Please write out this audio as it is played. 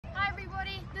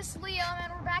this is Liam,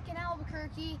 and we're back in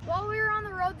Albuquerque. While we were on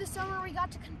the road this summer, we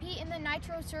got to compete in the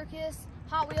Nitro Circus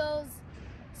Hot Wheels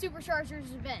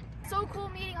Superchargers event. So cool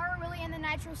meeting Art Willie and the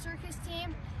Nitro Circus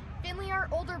team. Finley, our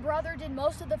older brother, did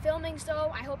most of the filming,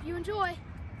 so I hope you enjoy.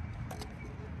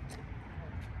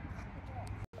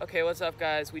 Okay, what's up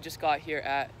guys? We just got here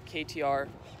at KTR,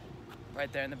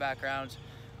 right there in the background.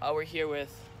 We're here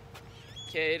with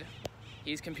Cade.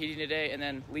 He's competing today, and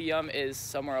then Liam is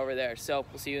somewhere over there. So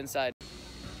we'll see you inside.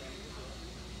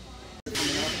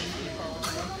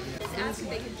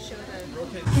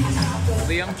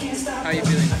 Liam, how are you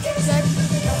feeling? Good.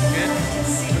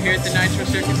 We're here at the Nitro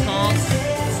Circus Hall.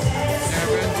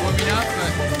 Everyone's warming up,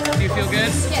 but do you feel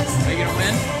good? Yes. Are you gonna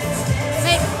win?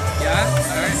 Maybe.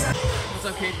 Yeah? Alright. What's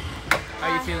up, Cade? How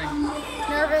are you feeling?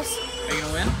 Nervous. Are you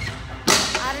gonna win? I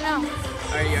don't know.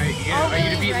 Are you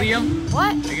gonna beat Liam?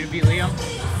 What? Are you gonna beat Liam?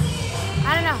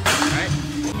 I don't know. Alright.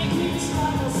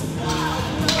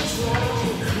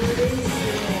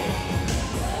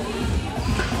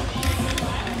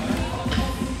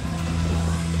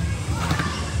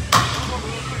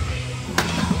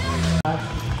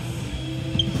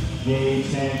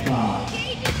 Gauge and clock.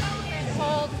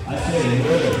 Hold. I say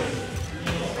it.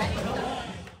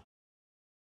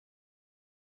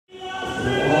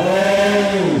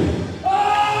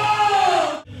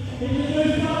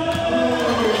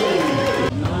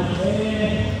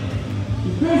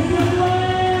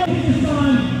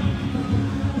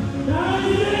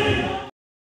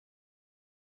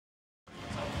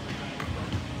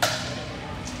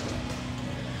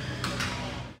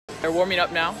 They're warming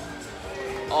up now,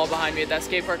 all behind me at that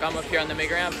skate park. I'm up here on the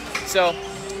mega ramp. So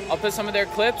I'll put some of their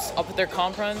clips, I'll put their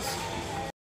comp runs.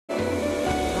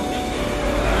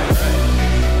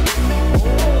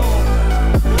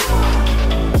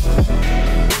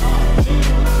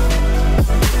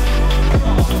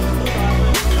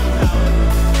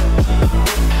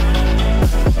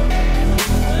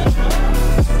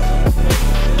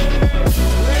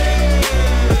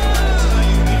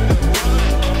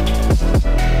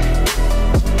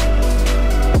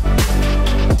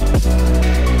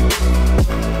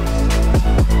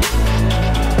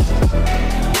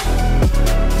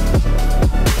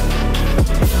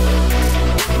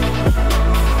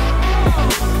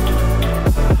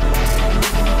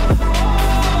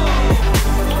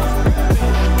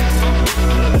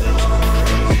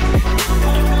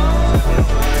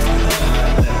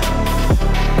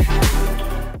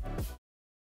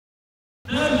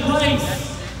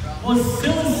 Was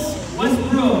Silas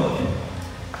Westbrook.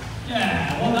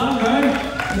 Yeah, well done, bro.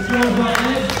 Good job right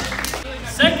there.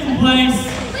 Second place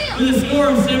with a score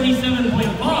of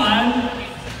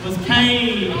 77.5 was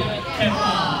Cade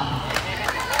Kepler.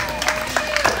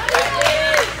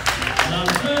 And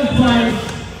third place,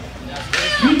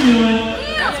 you do it.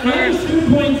 That's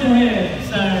 2 points ahead.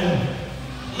 So,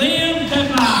 Liam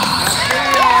Kepler.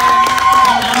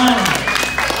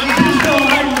 I'm pretty sure I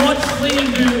watched Liam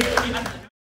do.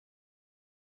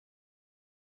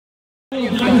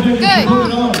 Good.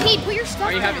 Pete, put your stuff.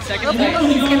 Are you having second place? Okay.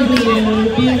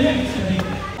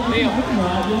 Liam,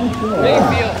 how do you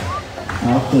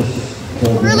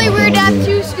feel? Really weird to have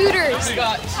two scooters. We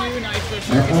got two Nitro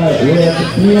Circus. Alright, we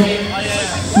have the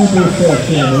super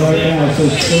section right now, so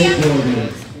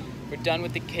skateboarders. We're done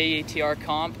with the KTR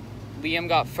comp. Liam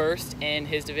got first in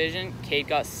his division. Cade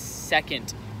got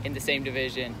second in the same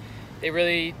division. They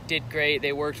really did great.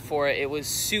 They worked for it. It was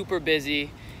super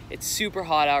busy. It's super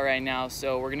hot out right now,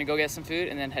 so we're gonna go get some food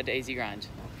and then head to AZ Grind.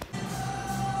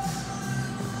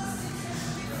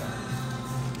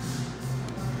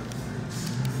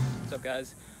 What's up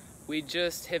guys? We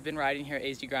just have been riding here at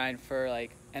AZ Grind for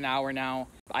like an hour now.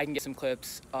 I can get some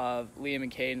clips of Liam and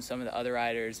Cade and some of the other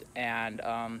riders, and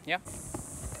yeah.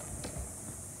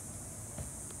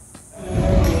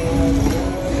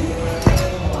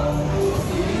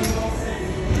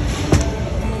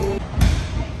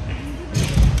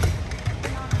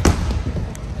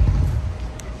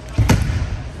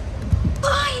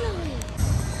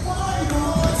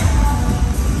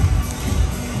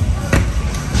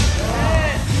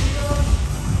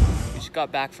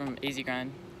 Got back from AZ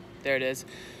Grind. There it is.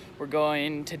 We're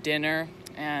going to dinner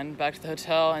and back to the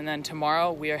hotel, and then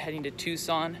tomorrow we are heading to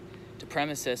Tucson to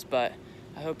Premises. But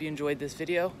I hope you enjoyed this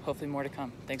video. Hopefully more to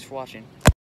come. Thanks for watching.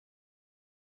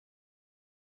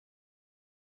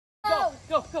 Go.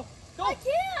 Go, go, go. I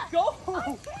can't. Go. I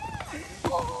can't.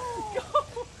 Oh.